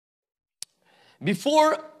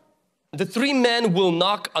Before the three men will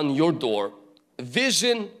knock on your door,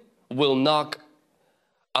 vision will knock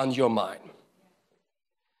on your mind.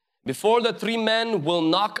 Before the three men will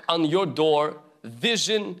knock on your door,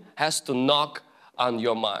 vision has to knock on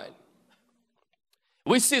your mind.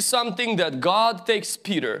 We see something that God takes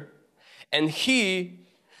Peter and He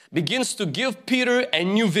begins to give Peter a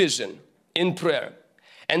new vision in prayer.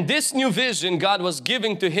 And this new vision God was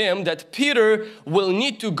giving to him, that Peter will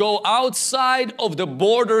need to go outside of the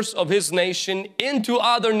borders of his nation into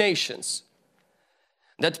other nations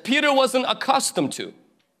that Peter wasn't accustomed to.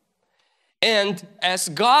 And as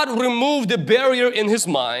God removed the barrier in his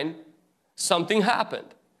mind, something happened.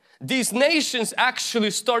 These nations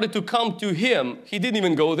actually started to come to him. He didn't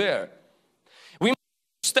even go there. We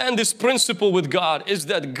understand this principle with God is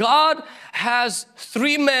that God has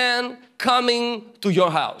three men coming to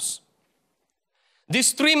your house.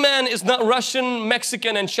 These three men is not Russian,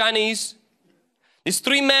 Mexican, and Chinese. These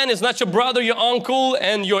three men is not your brother, your uncle,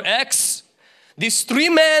 and your ex. These three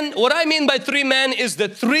men, what I mean by three men is the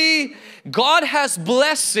three, God has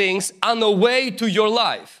blessings on the way to your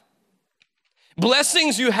life.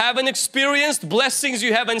 Blessings you haven't experienced, blessings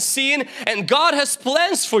you haven't seen, and God has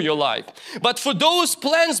plans for your life. But for those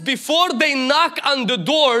plans, before they knock on the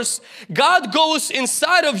doors, God goes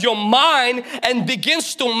inside of your mind and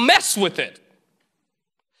begins to mess with it.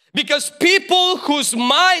 Because people whose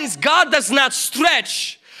minds God does not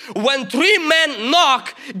stretch, when three men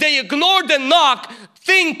knock, they ignore the knock,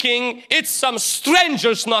 thinking it's some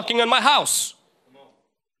strangers knocking on my house.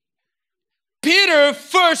 Peter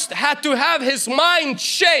first had to have his mind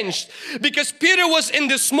changed, because Peter was in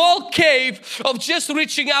this small cave of just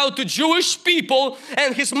reaching out to Jewish people,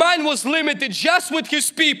 and his mind was limited just with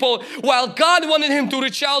his people, while God wanted him to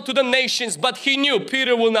reach out to the nations. But he knew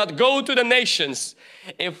Peter will not go to the nations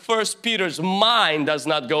if first Peter's mind does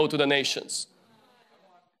not go to the nations.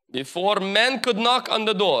 Before men could knock on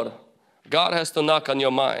the door, God has to knock on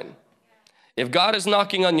your mind. If God is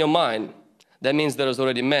knocking on your mind, that means there is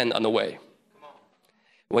already men on the way.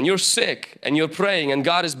 When you're sick and you're praying and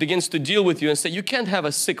God begins to deal with you and say, you can't have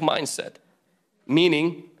a sick mindset.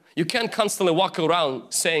 Meaning, you can't constantly walk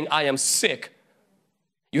around saying, I am sick.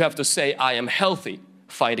 You have to say, I am healthy,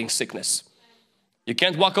 fighting sickness. You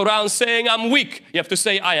can't walk around saying, I'm weak. You have to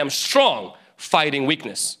say, I am strong, fighting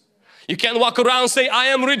weakness. You can't walk around and say, I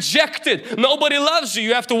am rejected. Nobody loves you.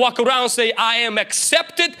 You have to walk around and say, I am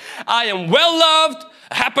accepted. I am well loved.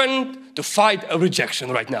 I happen to fight a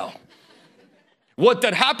rejection right now. What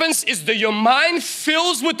that happens is that your mind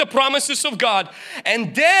fills with the promises of God,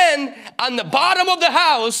 and then on the bottom of the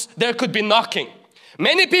house there could be knocking.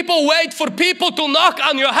 Many people wait for people to knock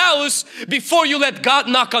on your house before you let God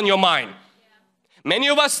knock on your mind. Many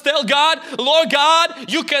of us tell God, Lord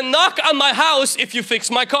God, you can knock on my house if you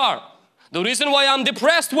fix my car. The reason why I'm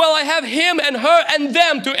depressed, well, I have him and her and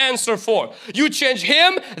them to answer for. You change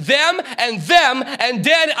him, them, and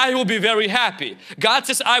then I will be very happy. God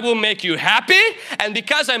says, I will make you happy, and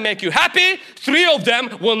because I make you happy, three of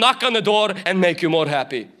them will knock on the door and make you more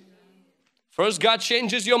happy. First, God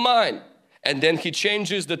changes your mind, and then He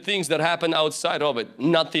changes the things that happen outside of it,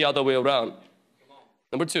 not the other way around.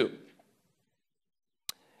 Number two,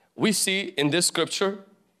 we see in this scripture,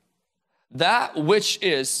 that which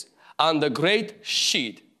is on the great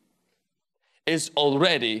sheet is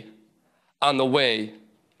already on the way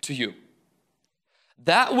to you.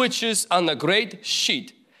 That which is on the great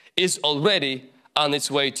sheet is already on its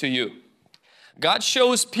way to you. God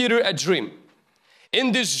shows Peter a dream.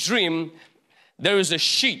 In this dream, there is a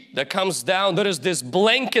sheet that comes down. There is this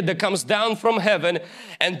blanket that comes down from heaven,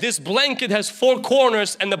 and this blanket has four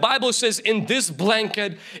corners, and the Bible says in this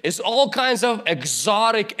blanket is all kinds of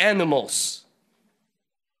exotic animals.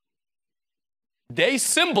 They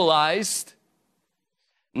symbolized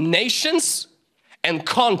nations and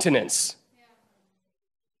continents.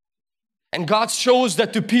 And God shows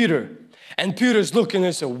that to Peter. And Peter's looking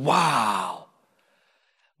and says, wow.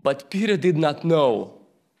 But Peter did not know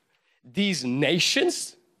these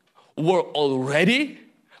nations were already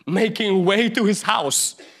making way to his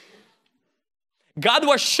house. God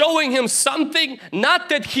was showing him something, not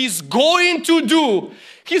that He's going to do.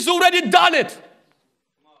 He's already done it.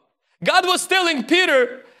 God was telling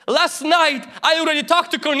Peter, last night I already talked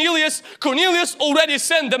to Cornelius. Cornelius already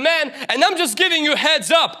sent the man, and I'm just giving you heads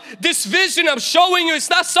up. This vision I'm showing you, it's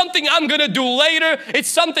not something I'm going to do later. It's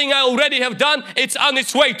something I already have done. It's on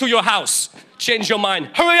its way to your house. Change your mind.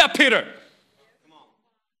 Hurry up, Peter.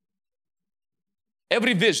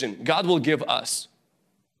 Every vision God will give us,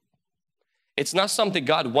 it's not something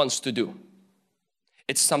God wants to do.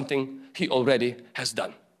 It's something He already has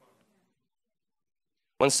done.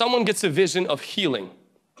 When someone gets a vision of healing,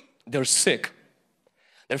 they're sick.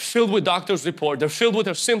 They're filled with doctor's report. They're filled with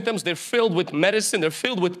their symptoms. They're filled with medicine. They're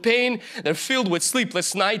filled with pain. They're filled with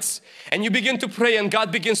sleepless nights. And you begin to pray and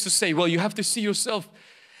God begins to say, well, you have to see yourself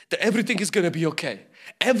that everything is going to be okay.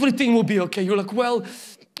 Everything will be okay. You're like, well,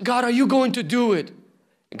 God, are you going to do it?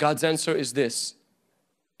 God's answer is this.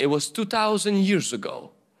 It was 2,000 years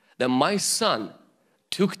ago that my son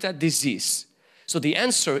took that disease. So the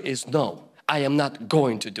answer is no, I am not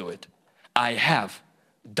going to do it. I have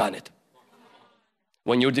done it.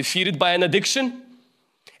 When you're defeated by an addiction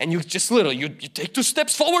and you just literally, you take 2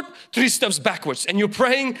 steps forward, 3 steps backwards, and you're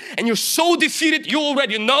praying and you're so defeated, you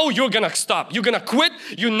already know you're gonna stop. You're gonna quit.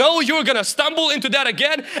 You know you're gonna stumble into that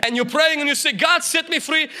again, and you're praying and you say, God, set me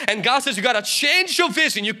free. And God says, you gotta change your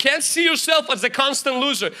vision. You can't see yourself as a constant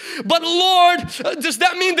loser. But Lord, does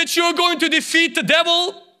that mean that you're going to defeat the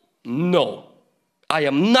devil? No, I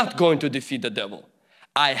am not going to defeat the devil.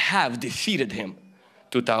 I have defeated him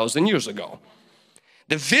 2,000 years ago.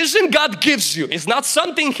 The vision God gives you is not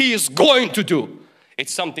something He is going to do.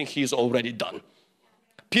 It's something He's already done.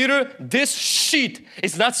 Peter, this sheet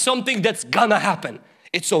is not something that's gonna happen.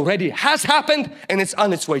 It's already has happened and it's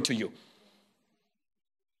on its way to you.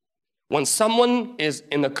 When someone is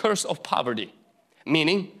in the curse of poverty,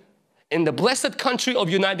 meaning in the blessed country of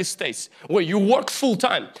United States, where you work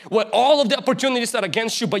full-time, where all of the opportunities are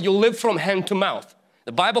against you, but you live from hand to mouth.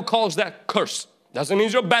 The Bible calls that curse. Doesn't mean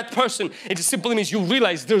you're a bad person. It just simply means you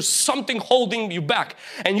realize there's something holding you back.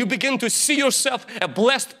 And you begin to see yourself a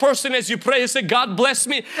blessed person as you pray. You say, God bless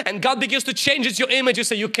me. And God begins to change your image. You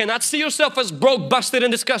say, you cannot see yourself as broke, busted,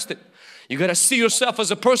 and disgusted. You got to see yourself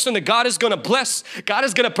as a person that God is going to bless. God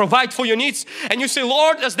is going to provide for your needs. And you say,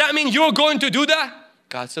 Lord, does that mean you're going to do that?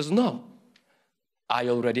 God says, no. I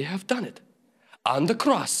already have done it. On the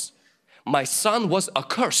cross, my son was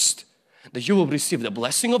accursed that you will receive the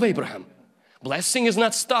blessing of Abraham. Blessing is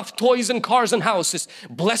not stuff, toys and cars and houses.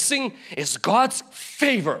 Blessing is God's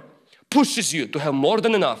favor. Pushes you to have more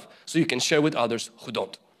than enough so you can share with others who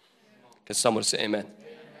don't. Can someone say amen?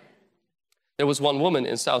 There was one woman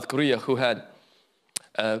in South Korea who had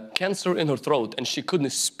cancer in her throat and she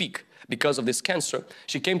couldn't speak because of this cancer.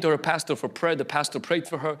 She came to her pastor for prayer. The pastor prayed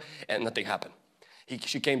for her and nothing happened.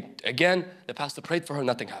 She came again. The pastor prayed for her.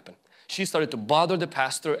 Nothing happened. She started to bother the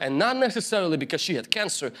pastor, and not necessarily because she had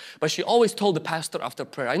cancer, but she always told the pastor after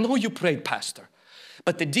prayer, I know you prayed, pastor,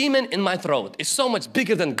 but the demon in my throat is so much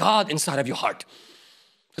bigger than God inside of your heart.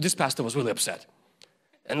 So this pastor was really upset.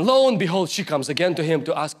 And lo and behold, she comes again to him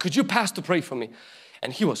to ask, could you pastor pray for me?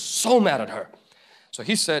 And he was so mad at her. So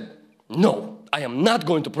he said, no, I am not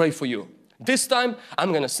going to pray for you. This time, I'm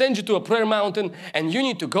going to send you to a prayer mountain and you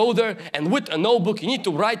need to go there and with a notebook, you need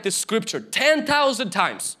to write this scripture 10,000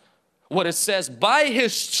 times. What it says, by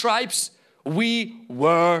His stripes we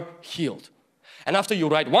were healed. And after you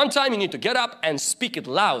write one time, you need to get up and speak it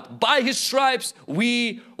loud. By His stripes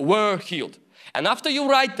we were healed. And after you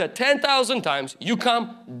write that 10,000 times, you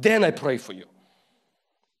come, then I pray for you.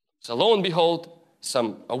 So lo and behold,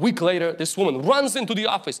 a week later, this woman runs into the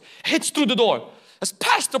office, hits through the door, says,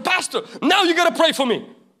 Pastor, now you gotta pray for me.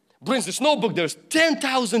 Brings this notebook, there's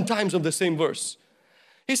 10,000 times of the same verse.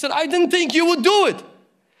 He said, I didn't think you would do it.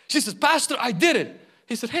 She says, Pastor, I did it.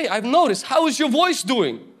 He said, hey, I've noticed. How is your voice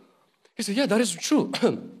doing? He said, yeah, that is true.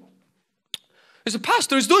 He said,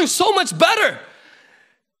 Pastor, it's doing so much better.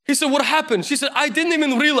 He said, what happened? She said, I didn't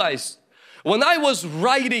even realize. When I was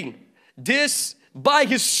writing this, by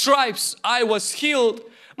His stripes, I was healed.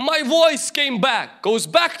 My voice came back. Goes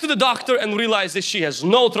back to the doctor and realizes she has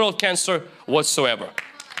no throat cancer whatsoever.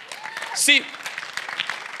 See,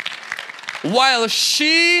 while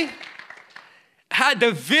she had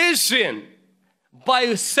a vision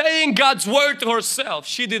by saying God's word to herself,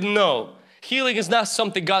 she didn't know healing is not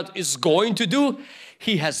something God is going to do.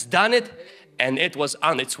 He has done it and it was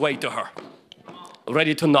on its way to her,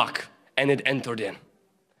 ready to knock, and it entered in.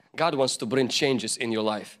 God wants to bring changes in your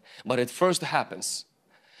life, but it first happens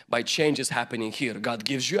by changes happening here. God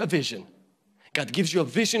gives you a vision. God gives you a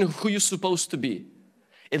vision of who you're supposed to be.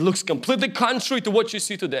 It looks completely contrary to what you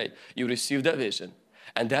see today. You receive that vision,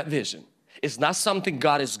 and that vision is not something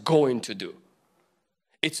God is going to do.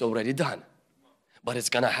 It's already done, but it's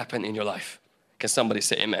gonna happen in your life. Can somebody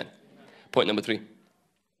say amen? Point number 3.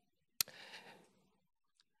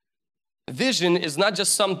 Vision is not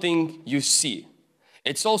just something you see.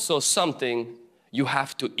 It's also something you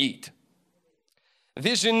have to eat.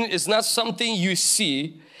 Vision is not something you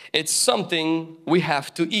see. It's something we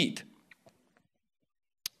have to eat.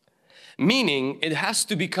 Meaning it has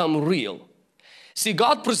to become real. See,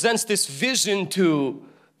 God presents this vision to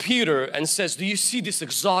Peter and says, do you see these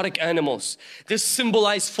exotic animals? This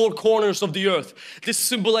symbolized four corners of the earth. This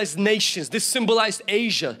symbolized nations. This symbolized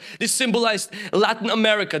Asia. This symbolized Latin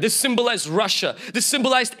America. This symbolized Russia. This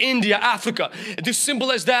symbolized India, Africa. This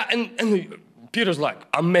symbolized that. And Peter's like,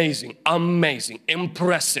 amazing, amazing,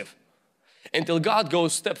 impressive. Until God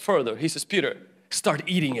goes a step further. He says, Peter, start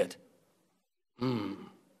eating it.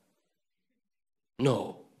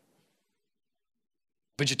 No.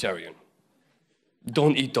 Vegetarian.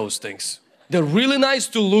 Don't eat those things. They're really nice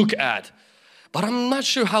to look at, but I'm not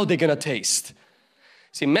sure how they're gonna taste.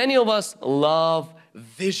 See, many of us love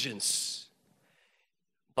visions,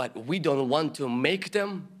 but we don't want to make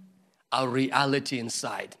them a reality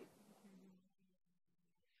inside.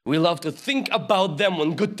 We love to think about them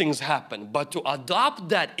when good things happen, but to adopt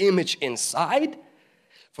that image inside,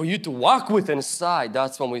 for you to walk with inside,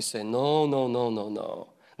 that's when we say, no, no, no, no,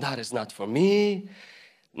 no. That is not for me.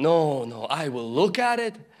 No, no, I will look at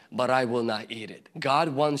it, but I will not eat it. God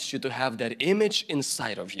wants you to have that image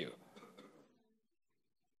inside of you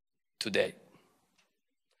today.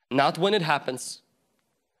 Not when it happens,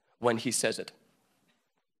 when He says it.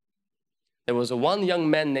 There was one young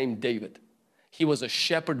man named David. He was a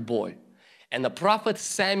shepherd boy. And the prophet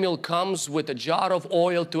Samuel comes with a jar of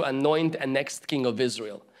oil to anoint a next king of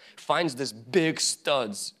Israel. Finds these big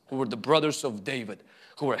studs who were the brothers of David,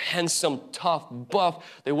 who were handsome, tough,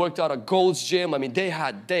 buff. They worked out at Gold's Gym. I mean, they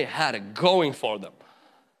had it going for them.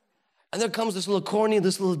 And there comes this little corny,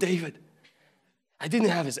 this little David. I didn't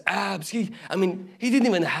have his abs. He didn't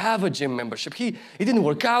even have a gym membership. He didn't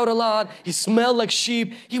work out a lot. He smelled like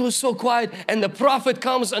sheep. He was so quiet. And the prophet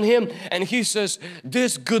comes on him and he says,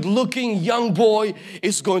 this good-looking young boy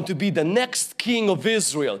is going to be the next king of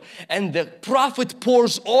Israel. And the prophet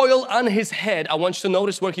pours oil on his head. I want you to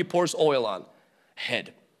notice where he pours oil on.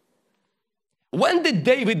 Head. When did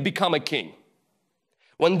David become a king?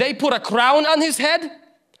 When they put a crown on his head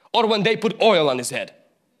or when they put oil on his head?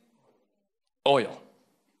 Oil.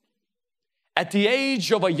 At the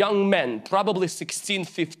age of a young man, probably 16,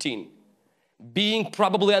 15, being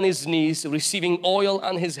probably on his knees, receiving oil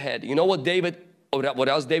on his head. You know what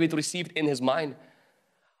else David received in his mind?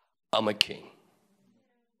 I'm a king.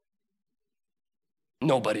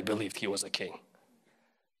 Nobody believed he was a king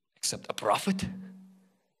except a prophet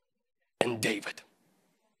and David.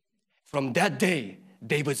 From that day,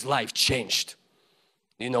 David's life changed.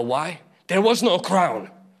 You know why? There was no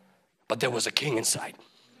crown, but there was a king inside.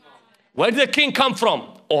 Where did the king come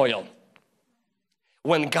from? Oil.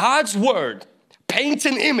 When God's word paints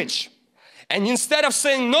an image, and instead of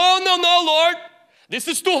saying, no, no, no, Lord, this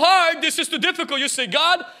is too hard, this is too difficult, you say,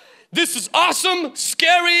 God, this is awesome,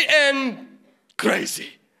 scary, and crazy.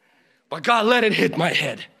 But God, let it hit my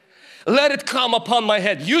head. Let it come upon my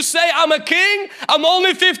head. You say I'm a king, I'm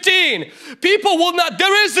only 15. People will not,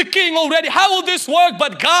 there is a king already. How will this work?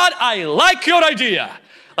 But God, I like your idea.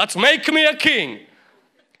 Let's make me a king.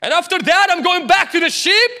 And after that, I'm going back to the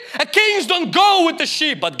sheep. Kings don't go with the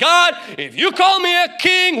sheep. But God, if you call me a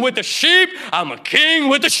king with the sheep, I'm a king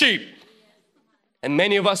with the sheep. And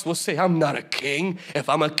many of us will say, I'm not a king. If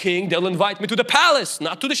I'm a king, they'll invite me to the palace,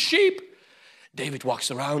 not to the sheep. David walks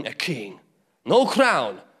around a king. No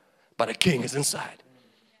crown, but a king is inside.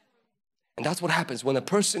 And that's what happens when a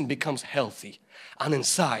person becomes healthy on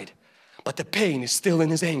inside, but the pain is still in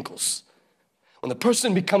his ankles. When the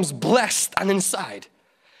person becomes blessed on inside,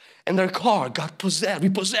 and their car got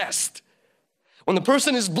repossessed. When the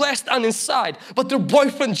person is blessed on inside, but their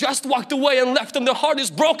boyfriend just walked away and left them, their heart is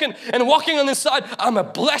broken and walking on inside, I'm a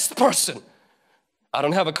blessed person. I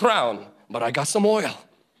don't have a crown, but I got some oil.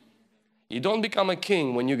 You don't become a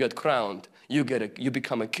king when you get crowned. You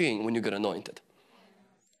become a king when you get anointed.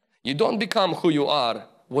 You don't become who you are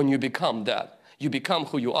when you become that. You become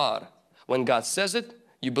who you are. When God says it,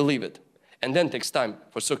 you believe it. And then it takes time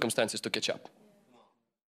for circumstances to catch up.